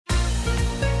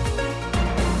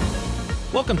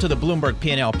Welcome to the Bloomberg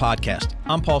P&L podcast.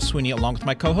 I'm Paul Sweeney along with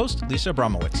my co-host, Lisa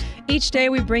Abramowicz. Each day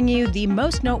we bring you the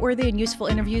most noteworthy and useful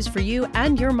interviews for you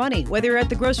and your money, whether you're at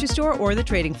the grocery store or the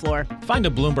trading floor. Find a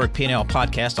Bloomberg P&L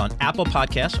podcast on Apple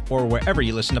Podcasts or wherever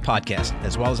you listen to podcasts,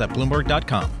 as well as at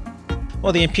Bloomberg.com.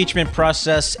 Well, the impeachment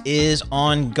process is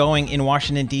ongoing in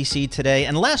Washington, D.C. today.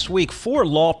 And last week, 4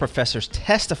 law professors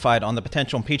testified on the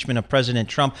potential impeachment of President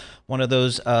Trump. One of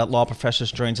those law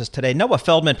professors joins us today. Noah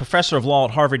Feldman, professor of law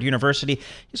at Harvard University.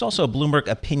 He's also a Bloomberg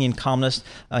Opinion columnist.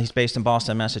 He's based in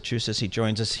Boston, Massachusetts. He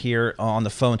joins us here on the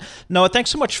phone. Noah,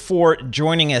 thanks so much for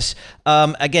joining us.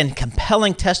 Again,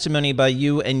 compelling testimony by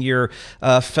you and your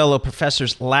fellow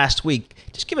professors last week.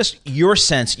 Just give us your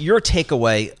sense, your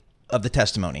takeaway of the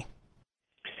testimony.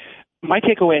 My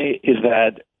takeaway is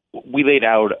that we laid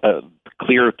out a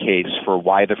clear case for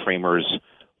why the framers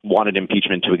wanted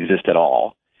impeachment to exist at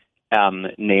all,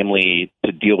 namely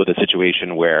to deal with a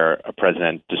situation where a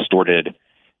president distorted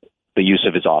the use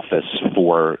of his office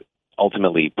for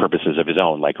ultimately purposes of his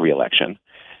own, like re-election.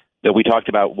 That we talked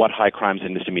about what high crimes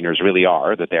and misdemeanors really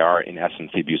are, that they are, in essence,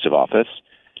 the abuse of office.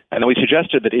 And then we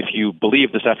suggested that if you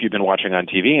believe the stuff you've been watching on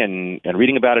TV and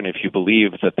reading about it, and if you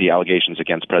believe that the allegations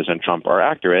against President Trump are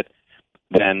accurate,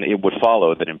 then it would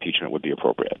follow that impeachment would be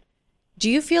appropriate. Do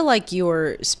you feel like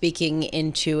you're speaking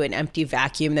into an empty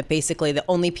vacuum, that basically the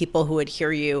only people who would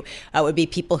hear you would be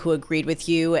people who agreed with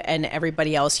you and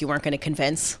everybody else you weren't going to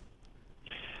convince?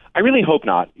 I really hope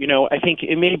not. I think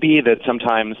it may be that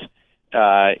sometimes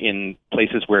in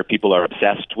places where people are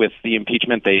obsessed with the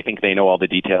impeachment, they think they know all the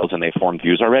details and they form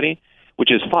views already,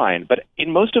 which is fine. But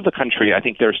in most of the country, I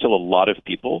think there are still a lot of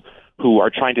people who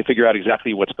are trying to figure out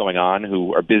exactly what's going on,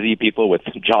 who are busy people with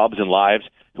jobs and lives,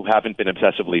 who haven't been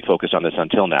obsessively focused on this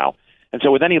until now. And so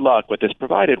with any luck, what this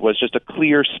provided was just a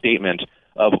clear statement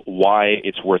of why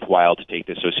it's worthwhile to take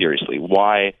this so seriously,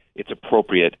 why it's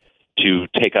appropriate to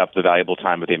take up the valuable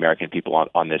time of the American people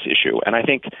on this issue. And I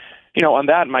think, on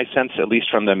that, my sense, at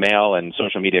least from the mail and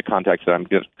social media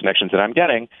connections that I'm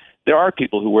getting, there are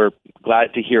people who were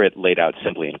glad to hear it laid out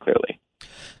simply and clearly.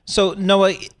 So,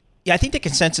 Noah, I think the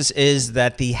consensus is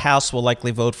that the House will likely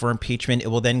vote for impeachment. It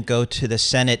will then go to the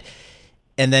Senate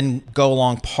and then go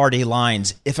along party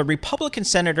lines. If a Republican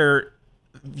senator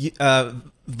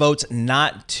votes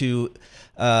not to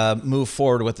move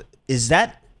forward with, is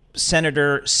that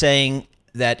senator saying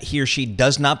that he or she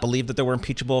does not believe that there were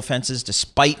impeachable offenses,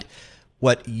 despite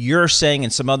what you're saying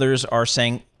and some others are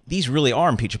saying these really are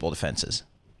impeachable offenses?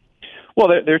 Well,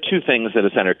 there are two things that a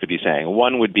senator could be saying.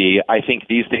 One would be, I think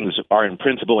these things are in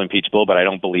principle impeachable, but I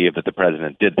don't believe that the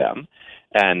president did them.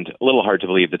 And a little hard to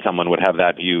believe that someone would have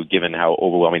that view given how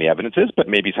overwhelming the evidence is, but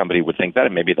maybe somebody would think that,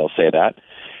 and maybe they'll say that.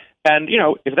 And,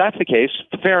 if that's the case,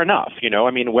 fair enough.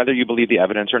 Whether you believe the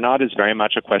evidence or not is very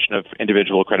much a question of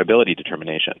individual credibility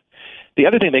determination. The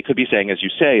other thing they could be saying, as you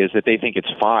say, is that they think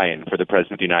it's fine for the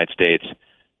president of the United States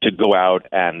to go out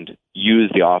and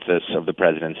use the office of the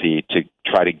presidency to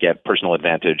try to get personal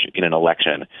advantage in an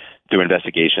election through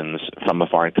investigations from a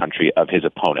foreign country of his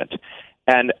opponent.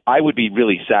 And I would be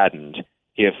really saddened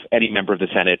if any member of the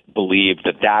Senate believed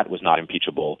that that was not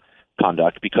impeachable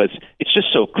conduct, because it's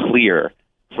just so clear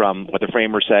from what the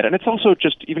framers said. And it's also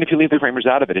just, even if you leave the framers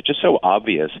out of it, it's just so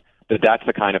obvious that that's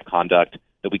the kind of conduct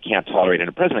that we can't tolerate in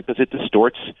a president, because it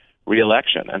distorts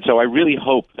re-election. And so I really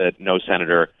hope that no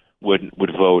senator would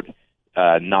vote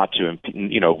not to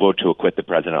vote to acquit the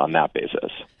president on that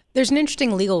basis. There's an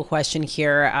interesting legal question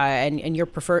here, and you're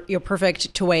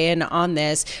perfect to weigh in on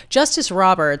this. Justice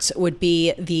Roberts would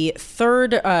be the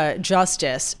third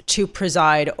justice to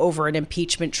preside over an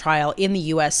impeachment trial in the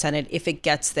U.S. Senate if it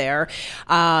gets there.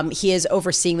 He is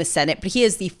overseeing the Senate, but he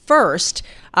is the first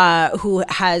who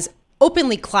has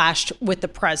openly clashed with the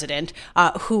president,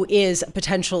 who is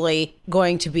potentially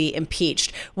going to be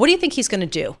impeached. What do you think he's going to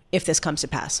do if this comes to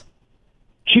pass?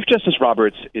 Chief Justice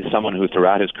Roberts is someone who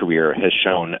throughout his career has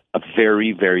shown a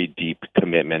very, very deep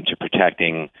commitment to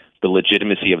protecting the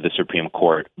legitimacy of the Supreme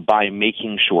Court by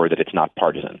making sure that it's not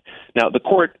partisan. Now, the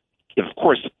court, of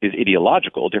course, is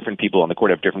ideological. Different people on the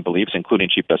court have different beliefs, including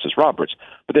Chief Justice Roberts.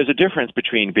 But there's a difference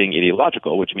between being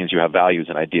ideological, which means you have values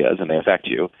and ideas and they affect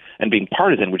you, and being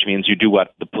partisan, which means you do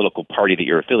what the political party that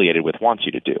you're affiliated with wants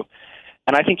you to do.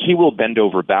 And I think he will bend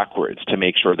over backwards to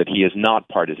make sure that he is not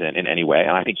partisan in any way.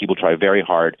 And I think he will try very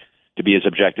hard to be as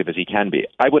objective as he can be.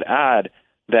 I would add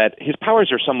that his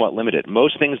powers are somewhat limited.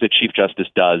 Most things that Chief Justice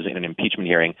does in an impeachment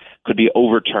hearing could be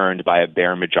overturned by a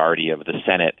bare majority of the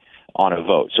Senate on a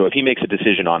vote. So if he makes a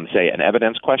decision on, say, an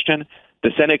evidence question,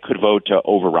 the Senate could vote to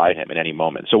override him at any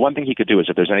moment. So one thing he could do is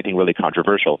if there's anything really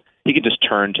controversial, he could just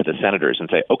turn to the senators and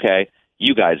say, okay,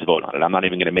 you guys vote on it. I'm not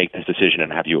even going to make this decision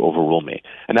and have you overrule me.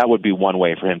 And that would be one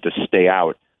way for him to stay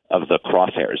out of the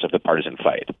crosshairs of the partisan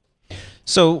fight.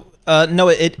 So,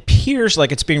 Noah, it appears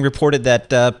like it's being reported that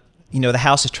the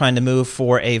House is trying to move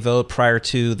for a vote prior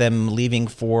to them leaving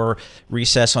for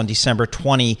recess on December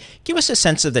 20. Give us a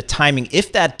sense of the timing.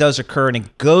 If that does occur and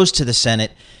it goes to the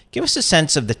Senate, give us a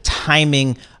sense of the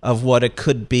timing of what it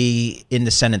could be in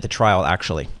the Senate, the trial,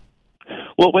 actually.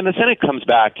 Well, when the Senate comes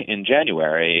back in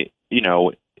January,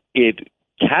 it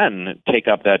can take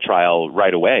up that trial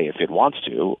right away if it wants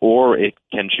to, or it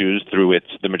can choose through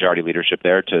the majority leadership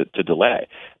there to delay.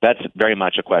 That's very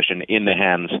much a question in the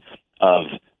hands of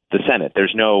the Senate.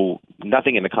 There's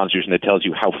nothing in the Constitution that tells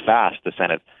you how fast the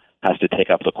Senate has to take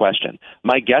up the question.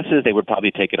 My guess is they would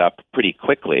probably take it up pretty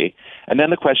quickly. And then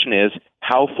the question is,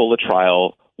 how full a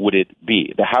trial would it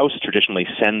be? The House traditionally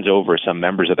sends over some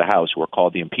members of the House who are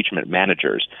called the impeachment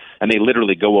managers, and they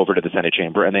literally go over to the Senate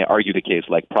chamber and they argue the case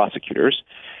like prosecutors.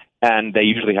 And they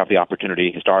usually have the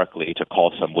opportunity historically to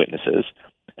call some witnesses.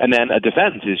 And then a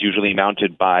defense is usually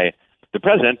mounted by the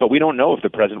president, but we don't know if the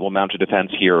president will mount a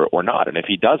defense here or not. And if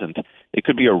he doesn't, it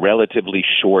could be a relatively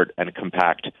short and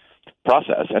compact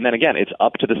process. And then again, it's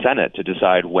up to the Senate to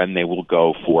decide when they will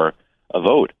go for a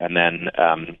vote, and then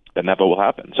that vote will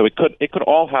happen. So it could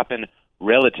all happen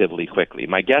relatively quickly.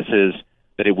 My guess is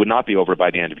that it would not be over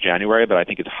by the end of January, but I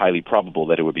think it's highly probable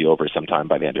that it would be over sometime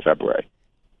by the end of February.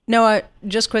 Noah,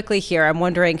 just quickly here, I'm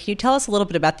wondering, can you tell us a little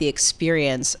bit about the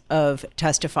experience of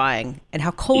testifying and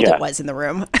how cold it was in the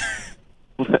room?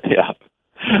 Yeah.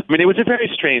 I mean, it was a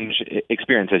very strange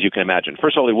experience, as you can imagine.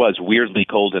 First of all, it was weirdly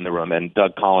cold in the room, and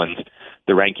Doug Collins,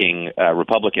 the ranking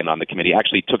Republican on the committee,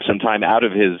 actually took some time out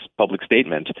of his public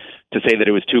statement to say that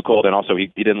it was too cold, and also he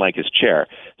didn't like his chair.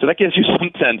 So that gives you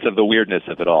some sense of the weirdness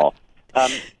of it all.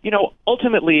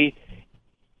 Ultimately,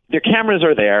 the cameras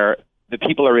are there, the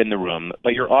people are in the room,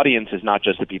 but your audience is not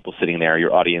just the people sitting there.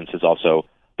 Your audience is also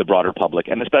the broader public,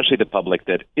 and especially the public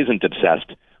that isn't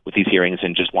obsessed with these hearings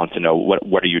and just wants to know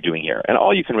what are you doing here. And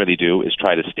all you can really do is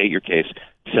try to state your case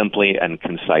simply and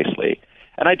concisely.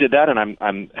 And I did that, and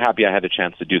I'm happy I had the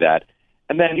chance to do that.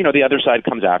 And then, the other side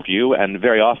comes after you, and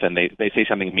very often they say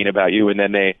something mean about you, and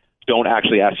then they don't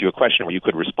actually ask you a question where you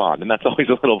could respond. And that's always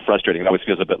a little frustrating. It always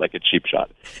feels a bit like a cheap shot.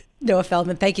 Noah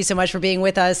Feldman, thank you so much for being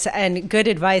with us, and good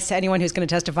advice to anyone who's going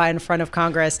to testify in front of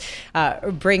Congress.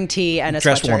 Bring tea and a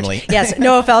dress sweatshirt. Warmly. Yes,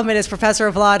 Noah Feldman is professor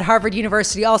of law at Harvard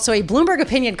University, also a Bloomberg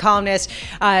Opinion columnist,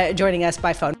 joining us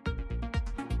by phone.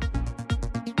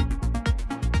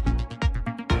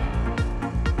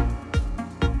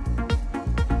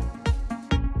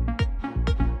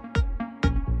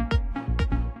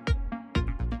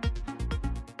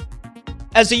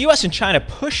 As the U.S. and China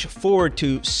push forward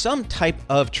to some type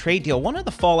of trade deal, one of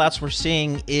the fallouts we're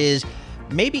seeing is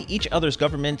maybe each other's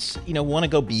governments, want to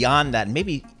go beyond that. And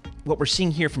maybe what we're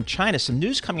seeing here from China, some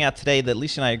news coming out today that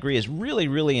Lisa and I agree is really,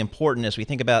 really important as we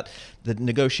think about the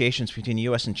negotiations between the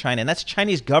U.S. and China. And that's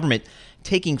Chinese government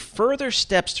taking further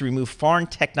steps to remove foreign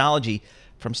technology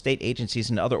from state agencies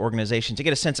and other organizations. To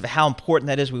get a sense of how important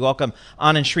that is, we welcome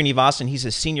Anand Srinivasan. He's a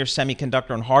senior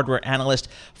semiconductor and hardware analyst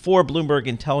for Bloomberg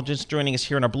Intelligence, joining us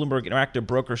here in our Bloomberg Interactive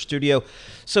Broker studio.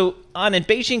 So, Anand,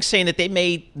 Beijing saying that they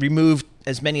may remove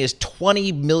as many as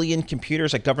 20 million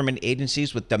computers at government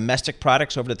agencies with domestic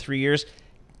products over the 3 years.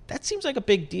 That seems like a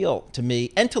big deal to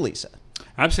me and to Lisa.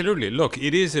 Absolutely. Look,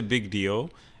 it is a big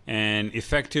deal. And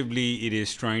effectively, it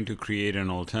is trying to create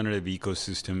an alternative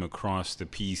ecosystem across the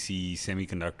PC,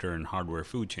 semiconductor, and hardware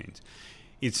food chains.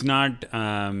 It's not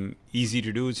easy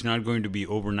to do. It's not going to be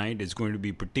overnight. It's going to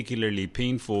be particularly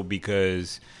painful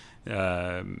because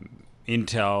Intel,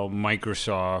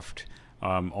 Microsoft,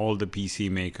 all the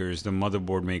PC makers, the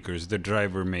motherboard makers, the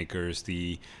driver makers,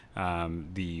 the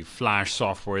flash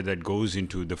software that goes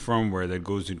into the firmware that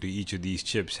goes into each of these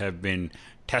chips have been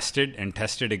tested and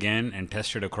tested again and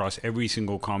tested across every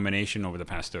single combination over the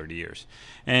past 30 years.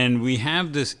 And we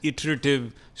have this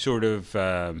iterative sort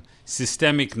of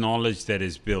systemic knowledge that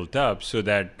is built up so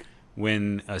that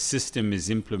when a system is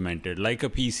implemented, like a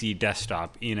PC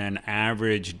desktop in an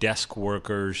average desk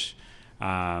worker's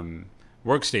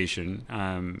workstation,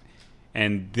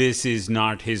 and this is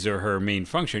not his or her main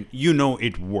function,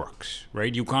 it works,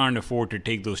 right? You can't afford to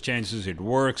take those chances. It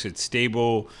works. It's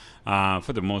stable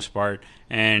for the most part,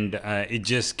 and it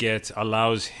just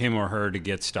allows him or her to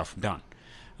get stuff done.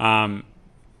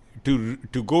 To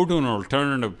go to an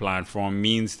alternative platform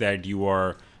means that you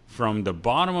are from the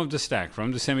bottom of the stack,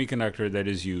 from the semiconductor that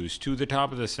is used, to the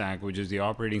top of the stack, which is the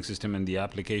operating system and the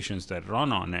applications that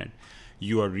run on it.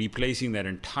 you are replacing that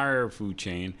entire food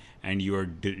chain, and you're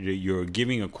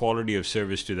giving a quality of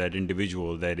service to that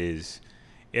individual that is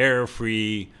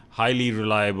error-free, highly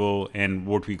reliable, and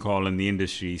what we call in the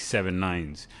industry 7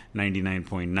 nines,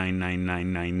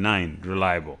 99.99999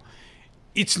 reliable.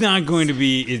 It's not going to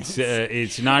be.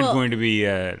 It's not going to be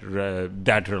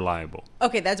that reliable.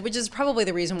 Okay, which is probably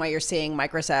the reason why you're seeing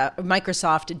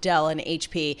Microsoft, Dell, and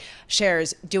HP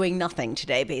shares doing nothing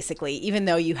today, basically, even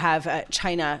though you have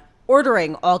China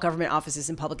ordering all government offices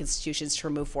and public institutions to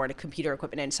remove foreign computer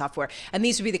equipment and software. And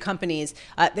these would be the companies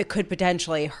that could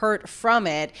potentially hurt from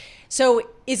it. So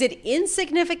is it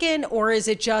insignificant, or is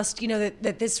it just,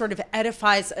 that this sort of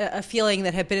edifies a feeling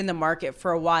that had been in the market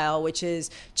for a while, which is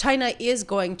China is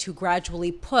going to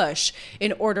gradually push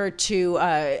in order to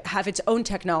have its own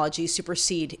technology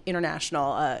supersede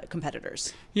international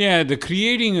competitors? Yeah, the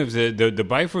creating of the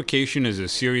bifurcation is a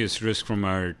serious risk from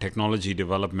our technology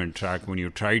development track when you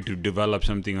try to develop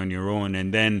something on your own,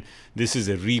 and then this is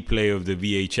a replay of the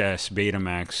VHS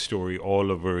Betamax story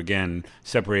all over again,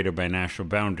 separated by national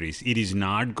boundaries. It is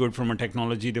not good from a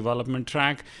technology development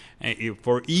track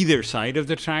for either side of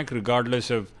the track, regardless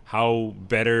of how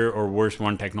better or worse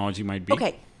one technology might be.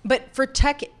 Okay, but for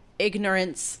tech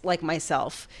ignorance like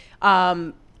myself,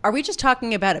 are we just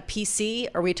talking about a PC?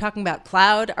 Are we talking about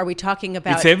cloud? Are we talking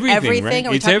about it's everything? Right?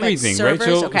 Are we it's talking everything, about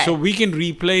servers? right? So we can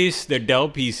replace the Dell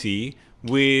PC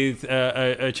with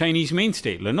a Chinese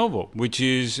mainstay, Lenovo, which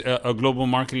is a global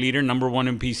market leader, number one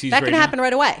in PCs. That can happen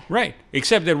right away. Right.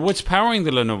 Except that what's powering the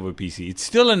Lenovo PC? It's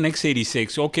still an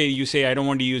x86. Okay, you say, I don't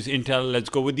want to use Intel. Let's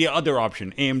go with the other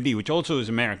option, AMD, which also is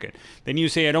American. Then you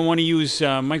say, I don't want to use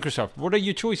Microsoft. What are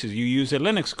your choices? You use a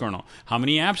Linux kernel. How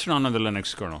many apps are on the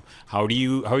Linux kernel? How are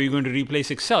you going to replace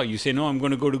Excel? You say, no, I'm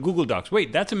going to go to Google Docs.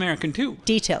 Wait, that's American too.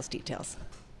 Details.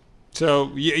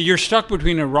 So you're stuck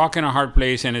between a rock and a hard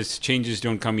place, and its changes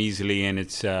don't come easily, and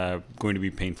it's going to be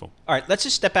painful. All right, let's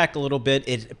just step back a little bit.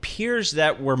 It appears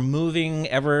that we're moving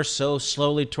ever so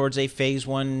slowly towards a phase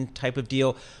one type of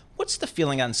deal. What's the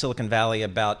feeling out in Silicon Valley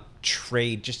about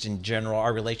trade just in general,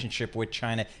 our relationship with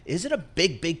China? Is it a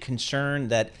big concern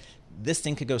that this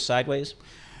thing could go sideways?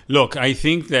 Look, I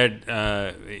think that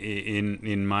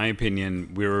in my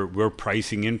opinion, we're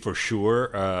pricing in for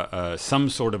sure some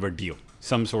sort of a deal.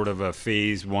 Some sort of a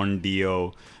phase one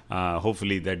deal,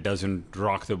 hopefully that doesn't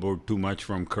rock the boat too much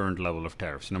from current level of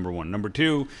tariffs, number one. Number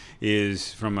two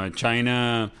is from a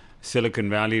China-Silicon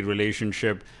Valley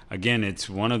relationship. Again, it's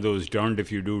one of those darned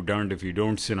if you do, darned if you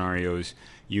don't scenarios.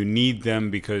 You need them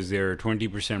because they're a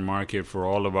 20% market for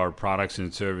all of our products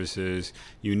and services.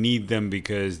 You need them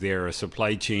because they're a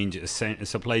supply chain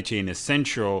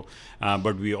essential.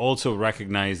 But we also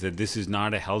recognize that this is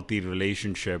not a healthy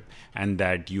relationship, and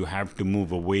that you have to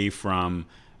move away from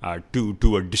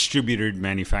to a distributed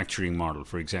manufacturing model,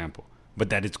 for example, but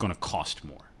that it's going to cost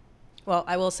more. Well,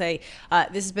 I will say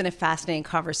this has been a fascinating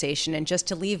conversation. And just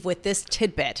to leave with this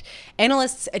tidbit,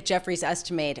 analysts at Jefferies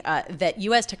estimate that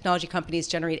U.S. technology companies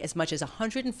generate as much as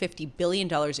 $150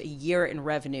 billion a year in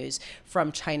revenues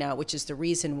from China, which is the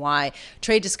reason why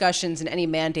trade discussions and any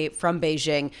mandate from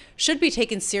Beijing should be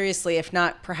taken seriously, if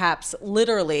not perhaps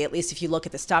literally, at least if you look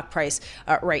at the stock price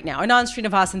right now. Anand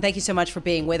Srinivasan, thank you so much for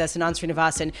being with us. Anand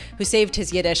Srinivasan, who saved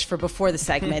his Yiddish for before the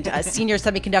segment, a senior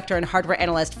semiconductor and hardware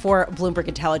analyst for Bloomberg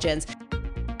Intelligence.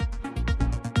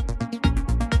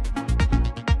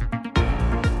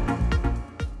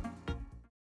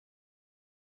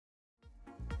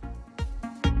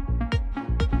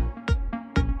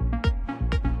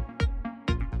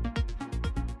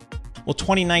 Well,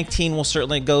 2019 will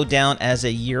certainly go down as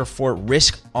a year for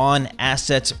risk on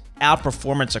assets,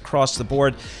 outperformance across the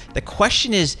board. The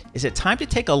question is it time to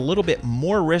take a little bit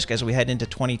more risk as we head into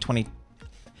 2020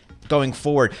 going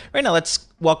forward? Right now, let's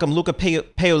welcome Luca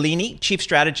Paolini, Chief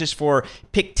Strategist for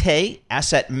Pictet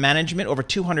Asset Management, over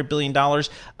 $200 billion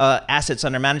assets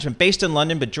under management, based in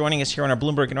London, but joining us here on our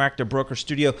Bloomberg Interactive Broker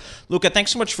Studio. Luca,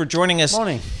 thanks so much for joining us.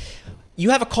 Morning.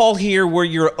 You have a call here where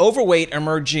you're overweight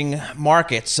emerging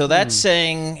markets. So that's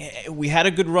saying we had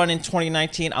a good run in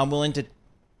 2019. I'm willing to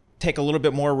take a little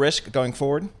bit more risk going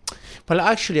forward. Well,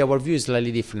 actually, our view is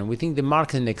slightly different. We think the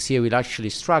market next year will actually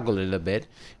struggle a little bit.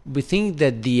 We think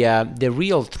that the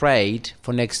real trade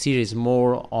for next year is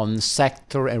more on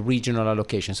sector and regional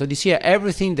allocation. So this year,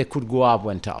 everything that could go up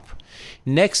went up.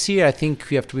 Next year, I think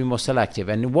we have to be more selective.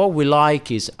 And what we like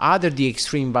is either the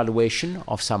extreme valuation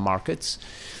of some markets,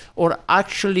 or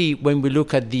actually when we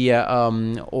look at the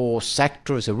or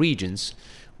sectors or regions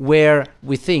where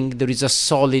we think there is a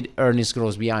solid earnings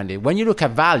growth behind it. When you look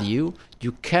at value,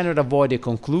 you cannot avoid a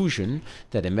conclusion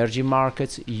that emerging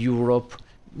markets, Europe,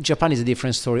 Japan is a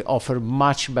different story, offer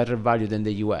much better value than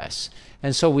the US.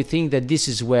 And so we think that this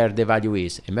is where the value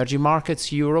is. Emerging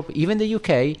markets, Europe, even the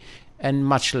UK, and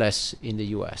much less in the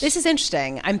US. This is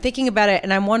interesting. I'm thinking about it,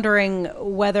 and I'm wondering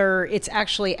whether it's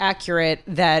actually accurate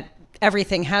that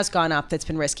everything has gone up that's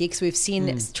been risky, because we've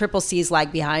seen triple C's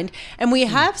lag behind, and we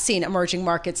have seen emerging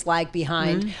markets lag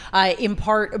behind, in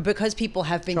part because people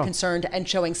have been concerned and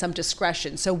showing some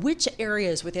discretion. So which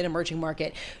areas within emerging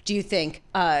market do you think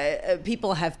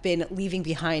people have been leaving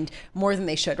behind more than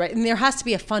they should, right? And there has to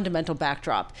be a fundamental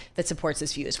backdrop that supports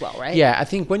this view as well, right? Yeah, I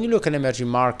think when you look at emerging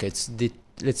markets,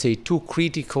 let's say two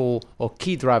critical or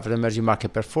key drivers of emerging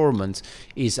market performance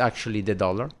is actually the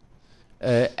dollar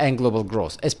and global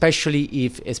growth,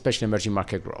 especially emerging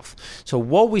market growth. So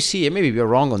what we see, and maybe we're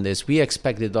wrong on this, we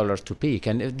expect the dollar to peak.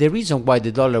 And the reason why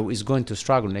the dollar is going to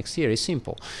struggle next year is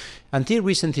simple. Until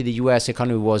recently, the U.S.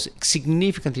 economy was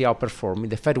significantly outperforming.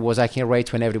 The Fed was hiking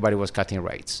rates when everybody was cutting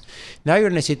rates. Now you're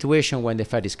in a situation when the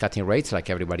Fed is cutting rates like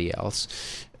everybody else,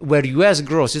 where U.S.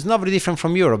 growth is not very different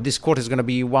from Europe. This quarter is going to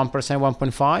be 1%,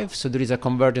 1.5%. So there is a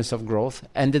convergence of growth,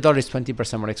 and the dollar is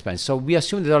 20% more expensive. So we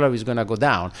assume the dollar is going to go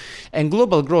down. And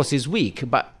global growth is weak,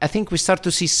 but I think we start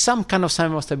to see some kind of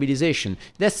sign of stabilization.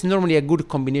 That's normally a good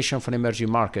combination for emerging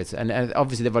markets. And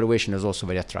obviously, the valuation is also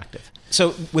very attractive.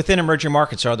 So within emerging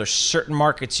markets, are there certain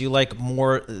markets you like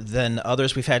more than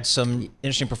others? We've had some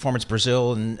interesting performance,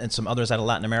 Brazil and some others out of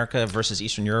Latin America versus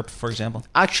Eastern Europe, for example.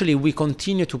 Actually, we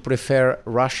continue to prefer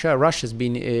Russia. Russia's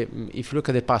been, if you look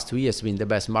at the past 2 years, been the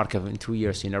best market in 2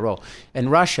 years in a row. And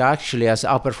Russia actually has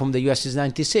outperformed the US since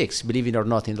 96, believe it or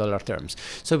not, in dollar terms.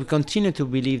 So we continue to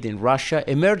believe in Russia.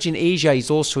 Emerging Asia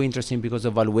is also interesting because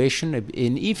of valuation.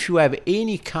 And if you have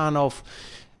any kind of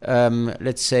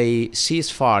let's say,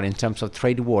 ceasefire in terms of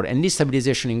trade war and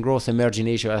destabilization in growth, emerging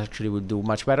Asia actually will do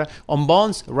much better. On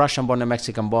bonds, Russian bond and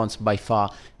Mexican bonds, by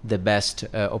far the best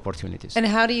opportunities. And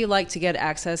how do you like to get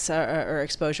access or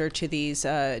exposure to these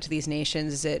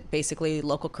nations? Is it basically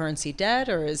local currency debt,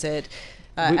 or is it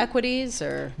equities?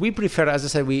 Or we prefer, as I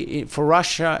said, for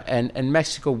Russia and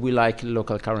Mexico, we like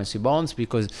local currency bonds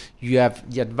because you have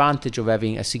the advantage of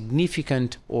having a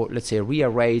significant, or let's say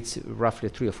real rates, roughly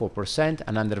 3 or 4%,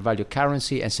 an undervalued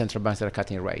currency, and central banks that are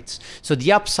cutting rates. So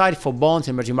the upside for bonds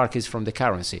and emerging markets is from the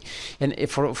currency. And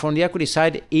from the equity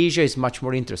side, Asia is much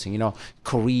more interesting.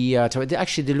 Korea,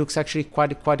 they looks actually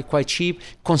quite cheap,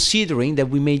 considering that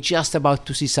we may just about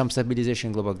to see some stabilization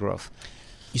in global growth.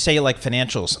 You say you like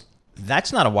financials.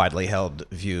 That's not a widely held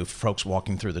view, folks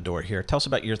walking through the door here. Tell us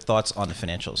about your thoughts on the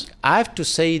financials. I have to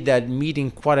say that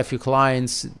meeting quite a few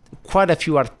clients, quite a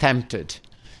few are tempted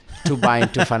to buy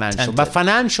into financial. But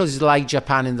financials is like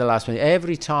Japan in the last one.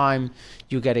 Every time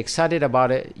you get excited about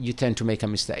it, you tend to make a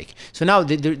mistake. So now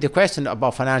the question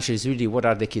about financial is really what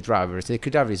are the key drivers? The key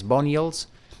driver is bond yields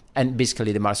and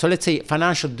basically the market. So let's say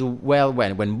financial do well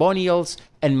when bond yields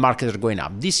and markets are going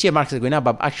up. This year markets are going up,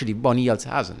 but actually bond yields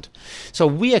hasn't. So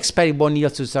we expect bond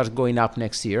yields to start going up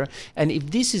next year. And if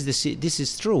this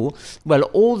is true, well,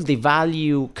 all the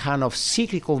value kind of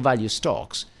cyclical value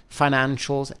stocks,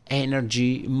 financials,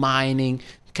 energy, mining,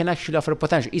 can actually offer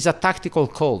potential. It's a tactical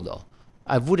call though.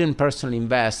 I wouldn't personally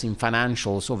invest in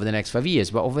financials over the next 5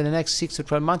 years, but over the next 6 to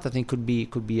 12 months, I think could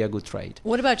be a good trade.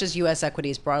 What about just U.S.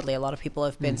 equities broadly? A lot of people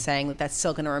have been saying that that's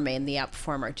still going to remain the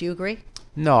outperformer. Do you agree?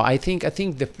 No, I think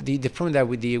the problem that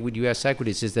with U.S.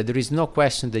 equities is that there is no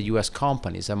question that U.S.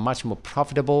 companies are much more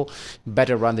profitable,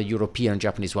 better run the European and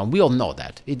Japanese one. We all know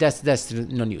that. That's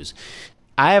no news.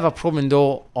 I have a problem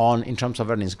though in terms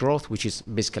of earnings growth, which is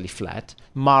basically flat.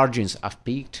 Margins have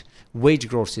peaked. Wage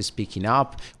growth is picking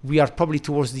up. We are probably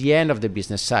towards the end of the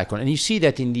business cycle. And you see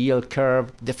that in the yield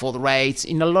curve, default rates,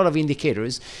 in a lot of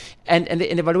indicators. And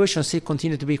the valuations still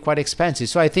continue to be quite expensive.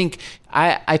 So I think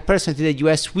I personally think the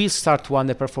US will start to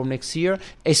underperform next year,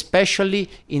 especially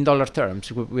in dollar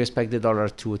terms. We expect the dollar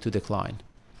to decline.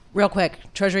 Real quick,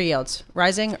 Treasury yields,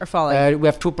 rising or falling? We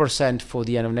have 2% for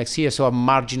the end of next year, so a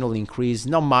marginal increase.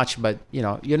 Not much, but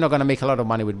you're not going to make a lot of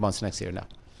money with bonds next year now.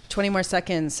 20 more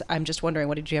seconds. I'm just wondering,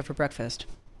 what did you have for breakfast?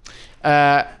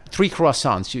 3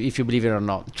 croissants, if you believe it or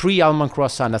not. 3 almond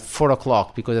croissants at 4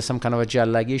 o'clock because there's some kind of a jet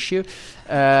lag issue. 3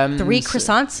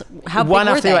 croissants? How big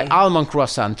were they? Almond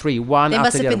croissant, 3 one they after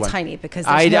must the have other been one. tiny because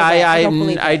there's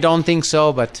I don't think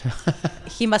so, but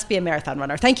he must be a marathon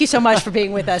runner. Thank you so much for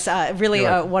being with us. Really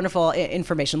wonderful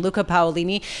information. Luca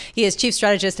Paolini, he is chief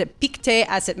strategist at Pictet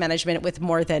Asset Management with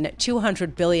more than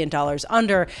 $200 billion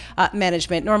under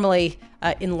management, normally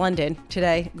in London,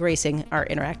 today gracing our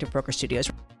Interactive Broker Studios.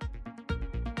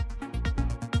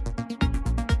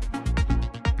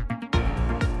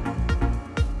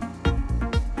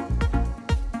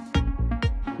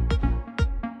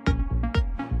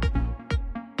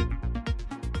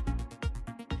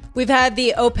 We've had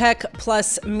the OPEC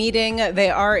Plus meeting. They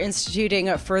are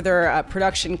instituting further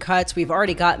production cuts. We've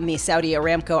already gotten the Saudi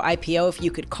Aramco IPO, if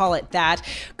you could call it that.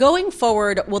 Going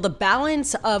forward, will the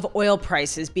balance of oil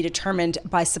prices be determined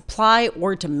by supply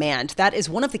or demand? That is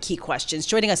one of the key questions.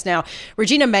 Joining us now,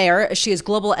 Regina Mayor. She is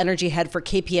Global Energy Head for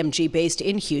KPMG based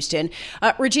in Houston.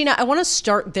 Regina, I want to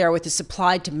start there with the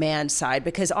supply-demand side,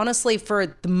 because honestly,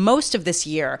 for the most of this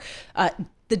year,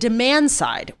 the demand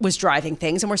side was driving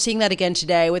things, and we're seeing that again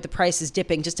today with the prices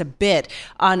dipping just a bit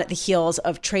on the heels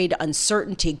of trade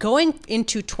uncertainty. Going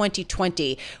into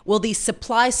 2020, will the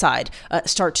supply side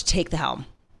start to take the helm?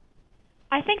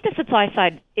 I think the supply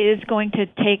side is going to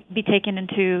be taken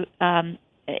into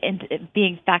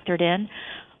being factored in,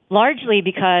 largely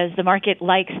because the market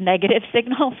likes negative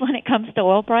signals when it comes to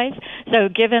oil price. So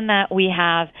given that we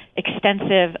have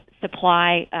extensive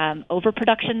supply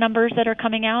overproduction numbers that are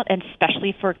coming out, and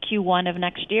especially for Q1 of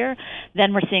next year,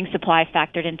 then we're seeing supply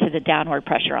factored into the downward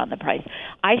pressure on the price.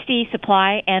 I see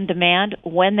supply and demand,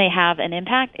 when they have an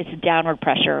impact, it's downward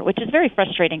pressure, which is very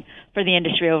frustrating for the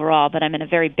industry overall, but I'm in a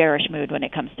very bearish mood when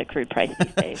it comes to crude price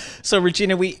these days. So,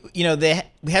 Regina, we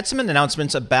had some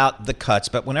announcements about the cuts,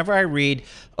 but whenever I read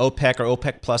OPEC or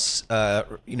OPEC Plus,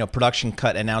 production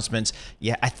cut announcements,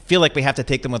 I feel like we have to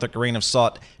take them with a grain of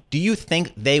salt. Do you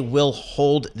think they will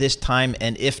hold this time?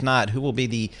 And if not, who will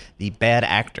be the bad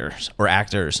actors or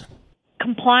actors?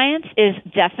 Compliance is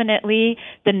definitely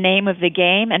the name of the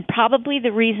game, and probably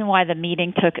the reason why the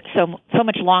meeting took so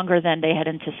much longer than they had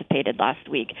anticipated last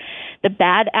week. The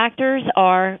bad actors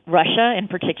are Russia in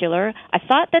particular. I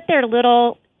thought that their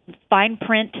little fine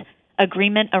print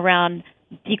agreement around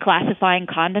declassifying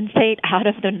condensate out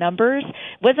of the numbers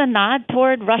was a nod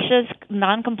toward Russia's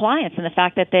noncompliance and the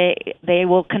fact that they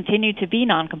will continue to be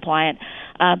noncompliant,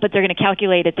 but they're going to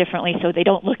calculate it differently so they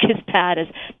don't look as bad as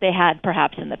they had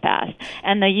perhaps in the past.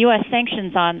 And the U.S.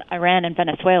 sanctions on Iran and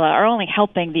Venezuela are only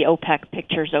helping the OPEC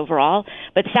pictures overall,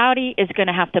 but Saudi is going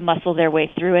to have to muscle their way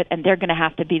through it, and they're going to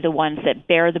have to be the ones that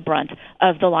bear the brunt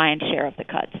of the lion's share of the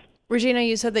cuts. Regina,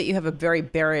 you said that you have a very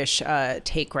bearish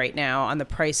take right now on the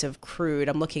price of crude.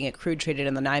 I'm looking at crude traded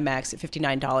in the NYMEX at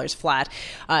 $59 flat,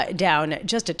 down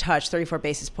just a touch, 34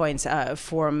 basis points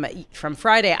from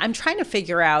Friday. I'm trying to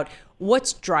figure out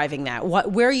what's driving that,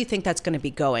 where you think that's going to be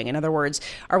going. In other words,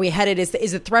 are we headed, is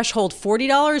the threshold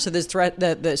 $40 or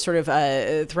the sort of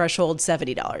threshold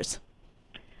 $70?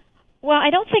 Well, I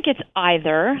don't think it's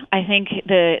either. I think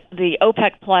the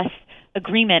OPEC Plus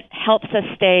agreement helps us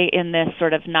stay in this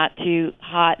sort of not too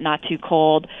hot, not too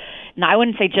cold. Now, I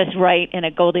wouldn't say just right in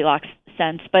a Goldilocks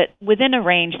sense, but within a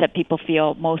range that people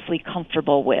feel mostly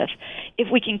comfortable with. If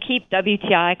we can keep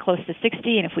WTI close to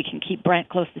 60 and if we can keep Brent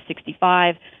close to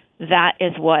 65, that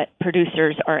is what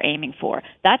producers are aiming for.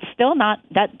 That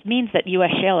means that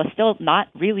U.S. shale is still not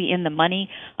really in the money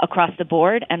across the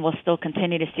board, and we'll still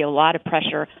continue to see a lot of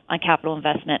pressure on capital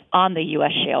investment on the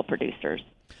U.S. shale producers.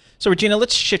 So, Regina,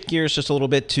 let's shift gears just a little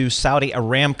bit to Saudi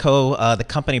Aramco. The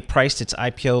company priced its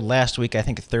IPO last week, I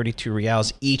think, at 32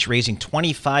 rials each, raising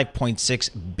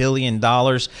 $25.6 billion.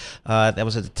 That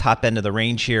was at the top end of the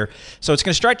range here. So it's going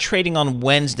to start trading on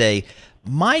Wednesday.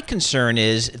 My concern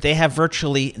is they have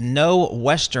virtually no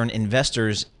Western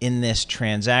investors in this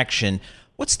transaction.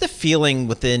 What's the feeling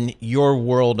within your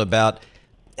world about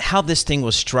how this thing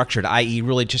was structured, i.e.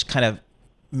 really just kind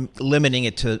of limiting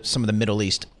it to some of the Middle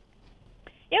East?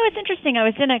 Yeah, it's interesting. I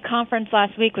was in a conference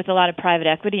last week with a lot of private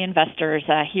equity investors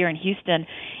here in Houston,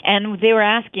 and they were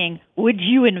asking, would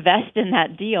you invest in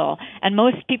that deal? And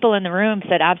most people in the room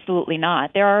said absolutely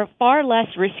not. There are far less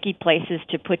risky places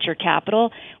to put your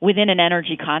capital within an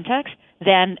energy context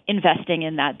than investing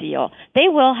in that deal. They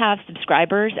will have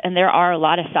subscribers, and there are a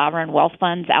lot of sovereign wealth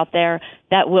funds out there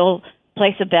that will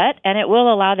place a bet, and it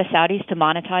will allow the Saudis to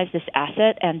monetize this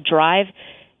asset and drive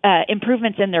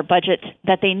improvements in their budget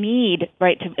that they need,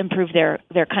 right, to improve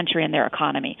their country and their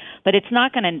economy. But it's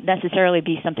not going to necessarily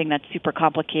be something that's super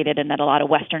complicated and that a lot of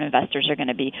Western investors are going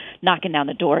to be knocking down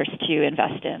the doors to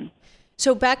invest in.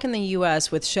 So back in the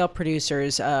U.S. with shale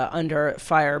producers under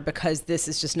fire because this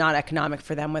is just not economic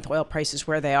for them with oil prices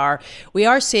where they are, we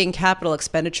are seeing capital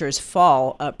expenditures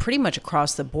fall pretty much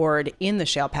across the board in the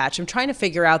shale patch. I'm trying to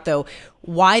figure out, though,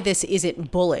 why this isn't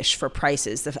bullish for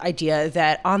prices. The idea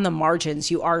that on the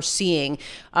margins you are seeing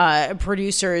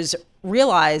producers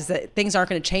realize that things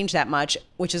aren't going to change that much,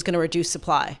 which is going to reduce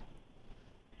supply.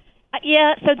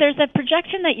 Yeah, so there's a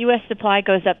projection that U.S. supply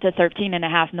goes up to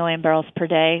 13.5 million barrels per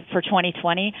day for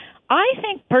 2020. I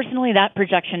think personally that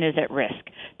projection is at risk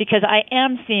because I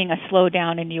am seeing a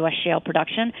slowdown in U.S. shale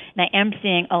production and I am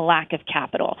seeing a lack of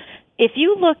capital. if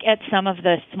you look at some of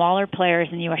the smaller players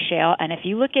in U.S. shale, and if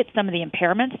you look at some of the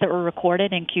impairments that were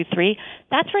recorded in Q3,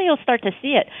 that's where you'll start to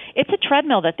see it. It's a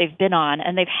treadmill that they've been on,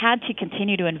 and they've had to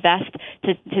continue to invest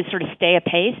to sort of stay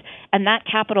apace, and that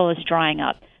capital is drying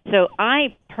up. So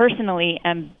I personally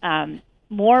am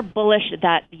more bullish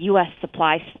that the U.S.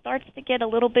 supply starts to get a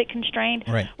little bit constrained,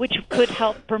 right, which could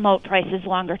help promote prices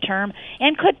longer term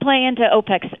and could play into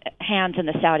OPEC's hands in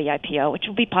the Saudi IPO, which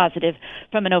will be positive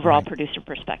from an overall producer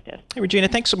perspective. Hey, Regina,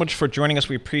 thanks so much for joining us.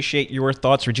 We appreciate your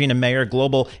thoughts. Regina Mayor,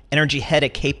 Global Energy Head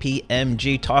at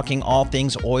KPMG, talking all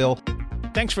things oil.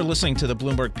 Thanks for listening to the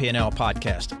Bloomberg P&L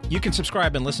podcast. You can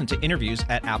subscribe and listen to interviews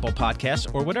at Apple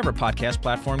Podcasts or whatever podcast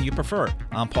platform you prefer.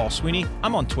 I'm Paul Sweeney.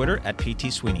 I'm on Twitter at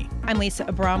PT Sweeney. I'm Lisa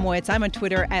Abramowicz. I'm on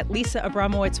Twitter at Lisa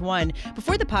Abramowicz1.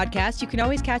 Before the podcast, you can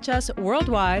always catch us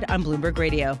worldwide on Bloomberg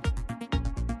Radio.